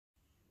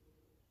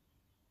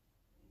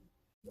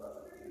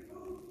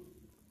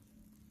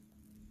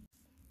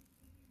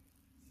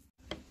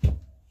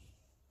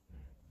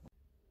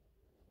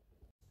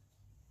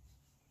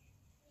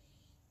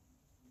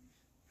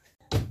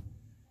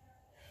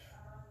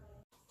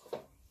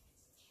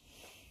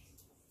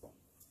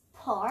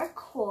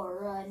parkour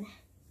run.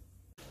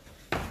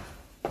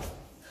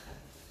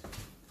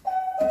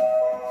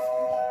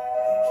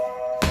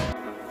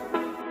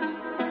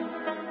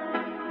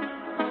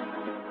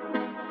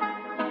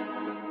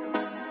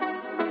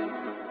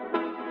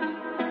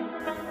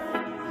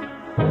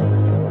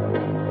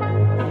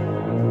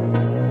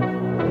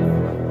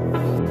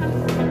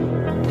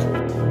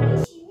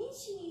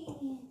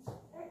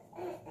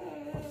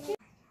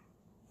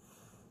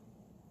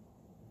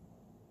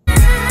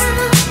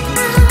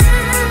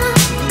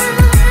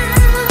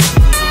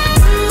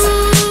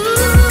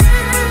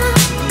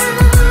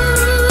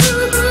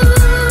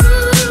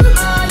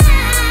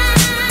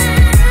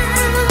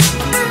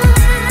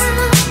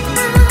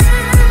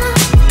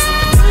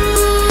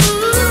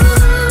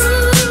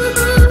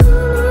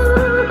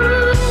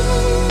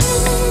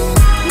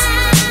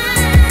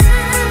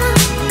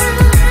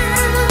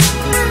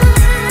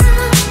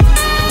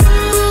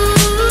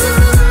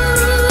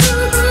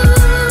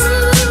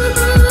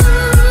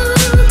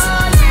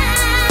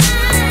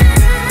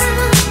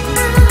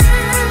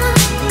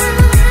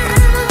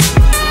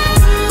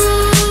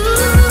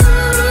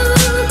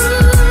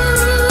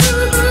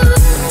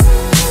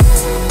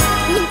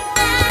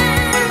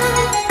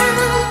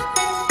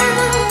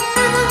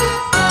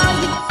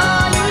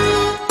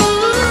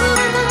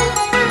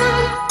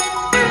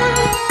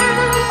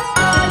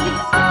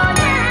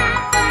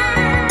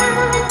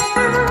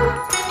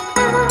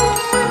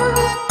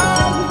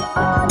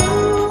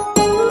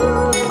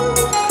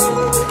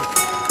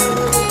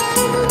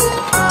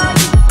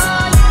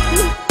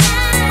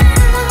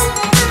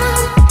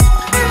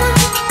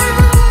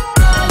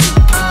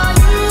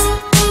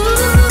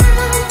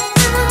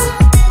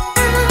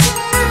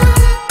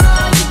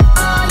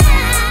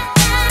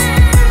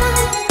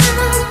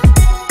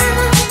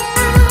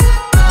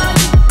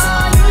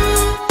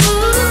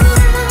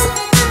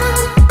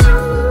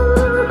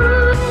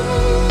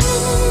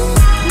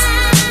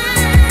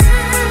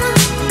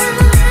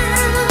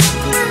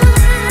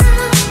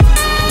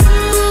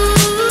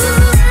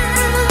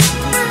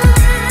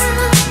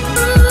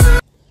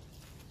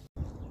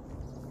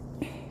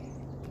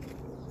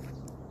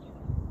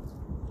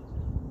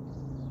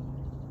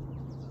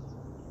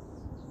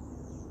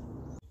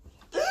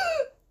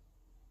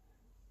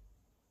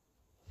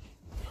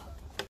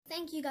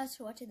 Thank you guys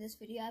for watching this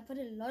video. I put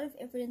a lot of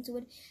effort into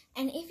it,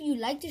 and if you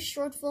like this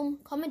short film,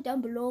 comment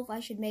down below if I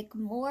should make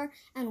more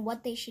and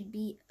what they should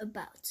be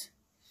about.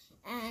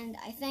 And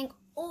I thank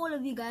all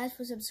of you guys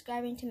for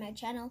subscribing to my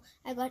channel.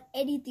 I got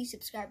 83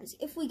 subscribers.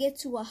 If we get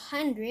to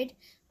 100,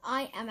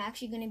 I am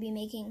actually going to be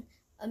making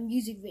a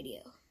music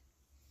video.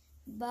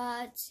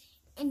 But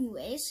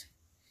anyways,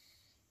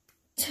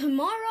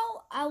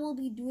 tomorrow I will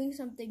be doing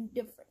something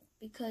different,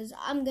 because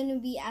I'm going to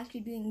be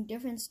actually doing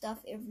different stuff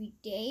every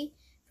day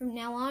from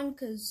now on,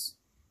 because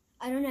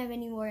I don't have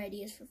any more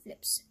ideas for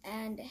flips.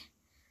 And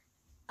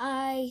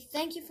I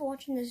thank you for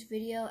watching this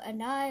video,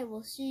 and I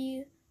will see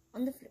you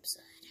on the flip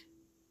side.